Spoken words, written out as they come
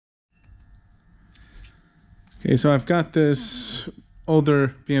Okay, so I've got this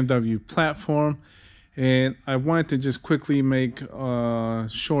older BMW platform, and I wanted to just quickly make a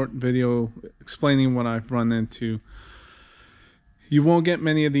short video explaining what I've run into. You won't get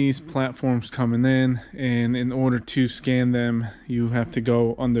many of these platforms coming in, and in order to scan them, you have to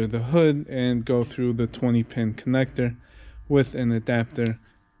go under the hood and go through the 20-pin connector with an adapter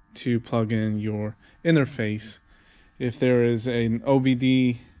to plug in your interface. If there is an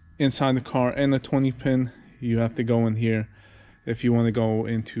OBD inside the car and a 20-pin, you have to go in here if you want to go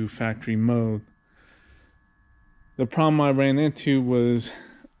into factory mode. The problem I ran into was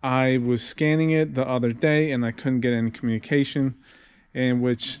I was scanning it the other day and I couldn't get any communication, in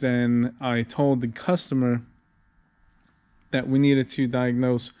which then I told the customer that we needed to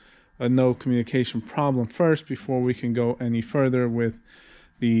diagnose a no communication problem first before we can go any further with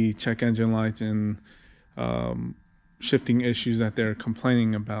the check engine lights and shifting issues that they're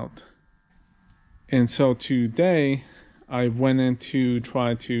complaining about. And so today I went in to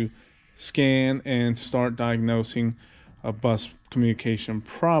try to scan and start diagnosing a bus communication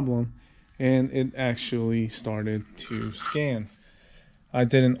problem, and it actually started to scan. I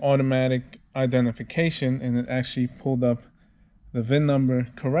did an automatic identification and it actually pulled up the VIN number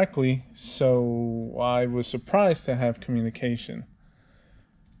correctly, so I was surprised to have communication.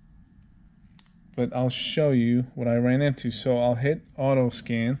 But I'll show you what I ran into. So I'll hit auto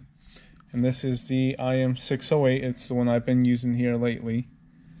scan, and this is the IM608. It's the one I've been using here lately.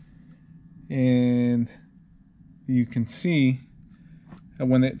 And you can see that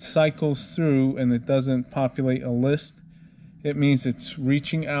when it cycles through and it doesn't populate a list, it means it's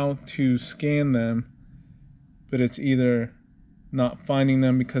reaching out to scan them, but it's either not finding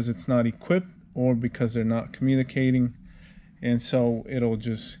them because it's not equipped or because they're not communicating. And so it'll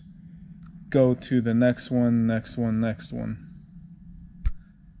just go to the next one, next one, next one.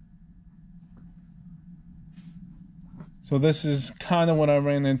 So this is kind of what I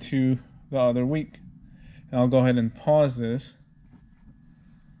ran into the other week. And I'll go ahead and pause this.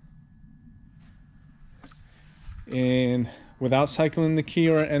 And without cycling the key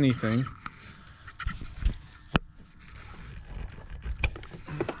or anything,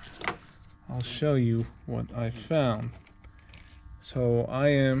 I'll show you what I found. So I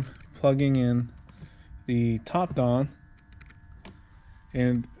am plugging in the top down,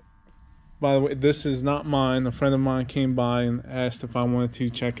 and by the way, this is not mine. A friend of mine came by and asked if I wanted to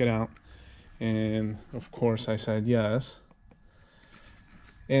check it out, and of course I said yes.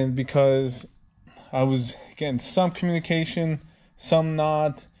 And because I was getting some communication, some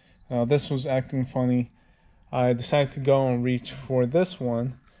not, this was acting funny, I decided to go and reach for this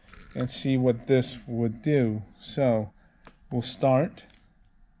one and see what this would do. So we'll start.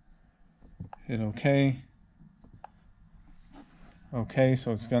 Hit OK. Okay,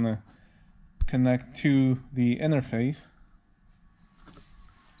 so it's gonna connect to the interface.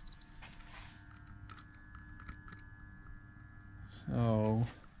 So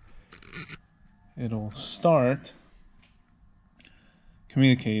it'll start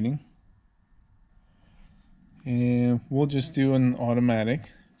communicating, and we'll just do an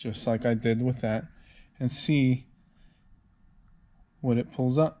automatic, just like I did with that, and see what it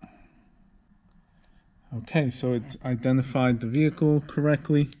pulls up. Okay, so it's identified the vehicle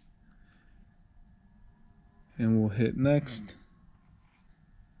correctly, and we'll hit next,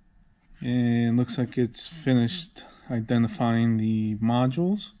 and looks like it's finished identifying the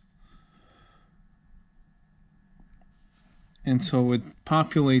modules. And so it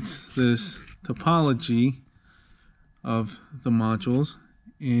populates this topology of the modules,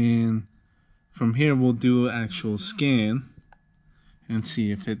 and from here we'll do an actual scan and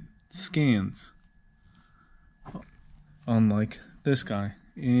see if it scans, unlike this guy.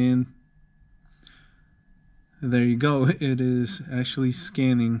 And there you go, it is actually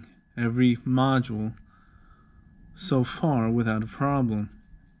scanning every module so far without a problem.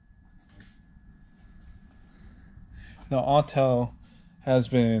 The Autel has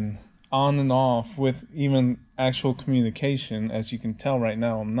been on and off with even actual communication. As you can tell right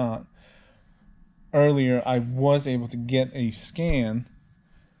now, I'm not. Earlier I was able to get a scan,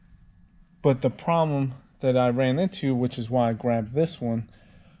 but the problem that I ran into, which is why I grabbed this one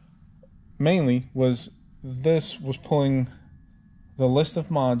mainly, was this was pulling the list of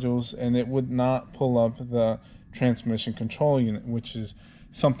modules and it would not pull up the transmission control unit, which is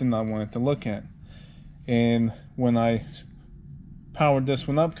something I wanted to look at. And when I powered this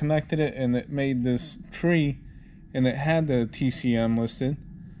one up, connected it, and it made this tree, and it had the TCM listed,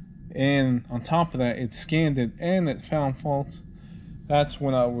 and on top of that it scanned it and it found faults. That's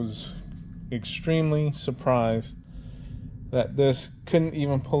when I was extremely surprised that this couldn't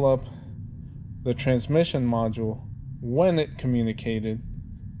even pull up the transmission module when it communicated,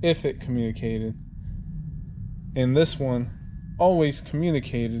 if it communicated. And this one always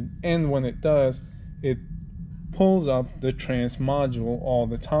communicated, and when it does, it pulls up the trans module all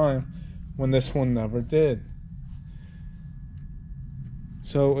the time, when this one never did.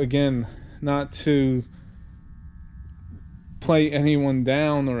 So again, not to play anyone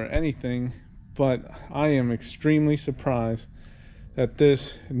down or anything, but I am extremely surprised that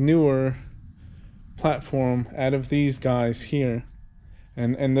this newer platform out of these guys here,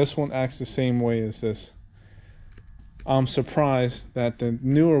 and this one acts the same way as this. I'm surprised that the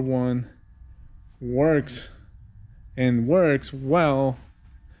newer one works well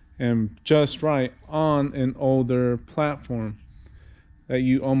and just right on an older platform that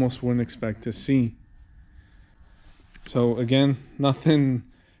you almost wouldn't expect to see. So again, nothing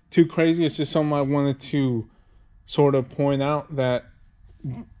too crazy. It's just something I wanted to sort of point out, that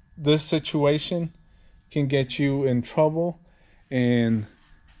this situation can get you in trouble, and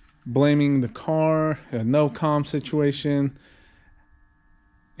blaming the car, a no comm situation.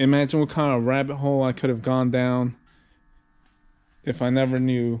 Imagine what kind of rabbit hole I could have gone down if I never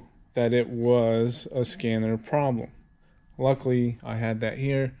knew that it was a scanner problem. Luckily, I had that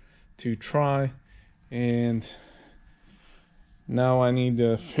here to try, and now I need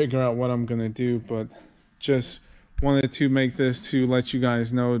to figure out what I'm going to do, but just wanted to make this to let you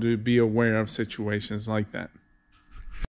guys know to be aware of situations like that.